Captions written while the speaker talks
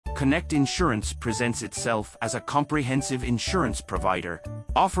Connect Insurance presents itself as a comprehensive insurance provider,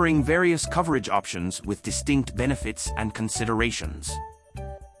 offering various coverage options with distinct benefits and considerations.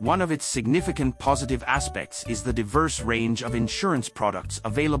 One of its significant positive aspects is the diverse range of insurance products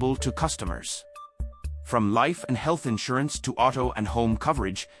available to customers. From life and health insurance to auto and home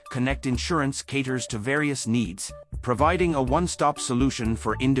coverage, Connect Insurance caters to various needs, providing a one-stop solution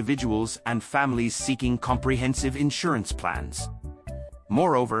for individuals and families seeking comprehensive insurance plans.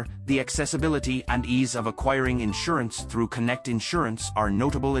 Moreover, the accessibility and ease of acquiring insurance through Connect Insurance are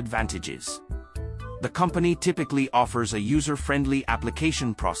notable advantages. The company typically offers a user-friendly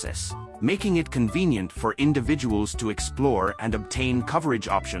application process, making it convenient for individuals to explore and obtain coverage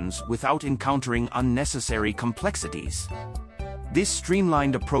options without encountering unnecessary complexities. This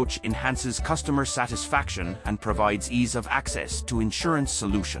streamlined approach enhances customer satisfaction and provides ease of access to insurance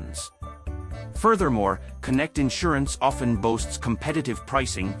solutions. Furthermore, Connect Insurance often boasts competitive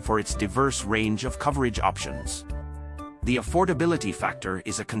pricing for its diverse range of coverage options. The affordability factor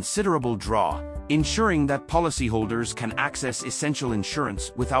is a considerable draw, ensuring that policyholders can access essential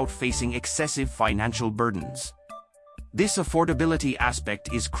insurance without facing excessive financial burdens. This affordability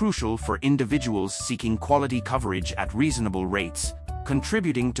aspect is crucial for individuals seeking quality coverage at reasonable rates,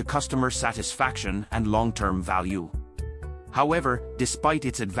 contributing to customer satisfaction and long-term value. However, despite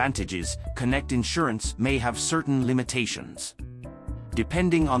its advantages, Connect Insurance may have certain limitations.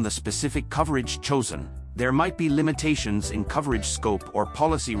 Depending on the specific coverage chosen, there might be limitations in coverage scope or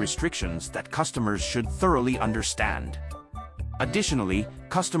policy restrictions that customers should thoroughly understand. Additionally,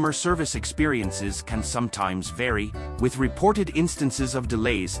 customer service experiences can sometimes vary, with reported instances of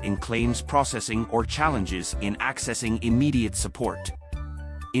delays in claims processing or challenges in accessing immediate support.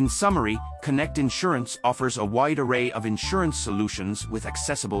 In summary, Connect Insurance offers a wide array of insurance solutions with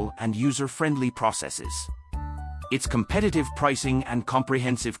accessible and user-friendly processes. Its competitive pricing and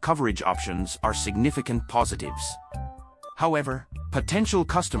comprehensive coverage options are significant positives. However, potential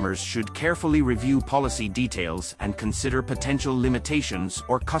customers should carefully review policy details and consider potential limitations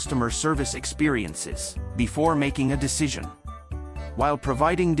or customer service experiences before making a decision. While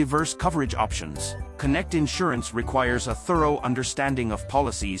providing diverse coverage options, Connect Insurance requires a thorough understanding of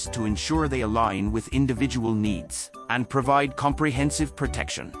policies to ensure they align with individual needs and provide comprehensive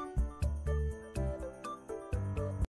protection.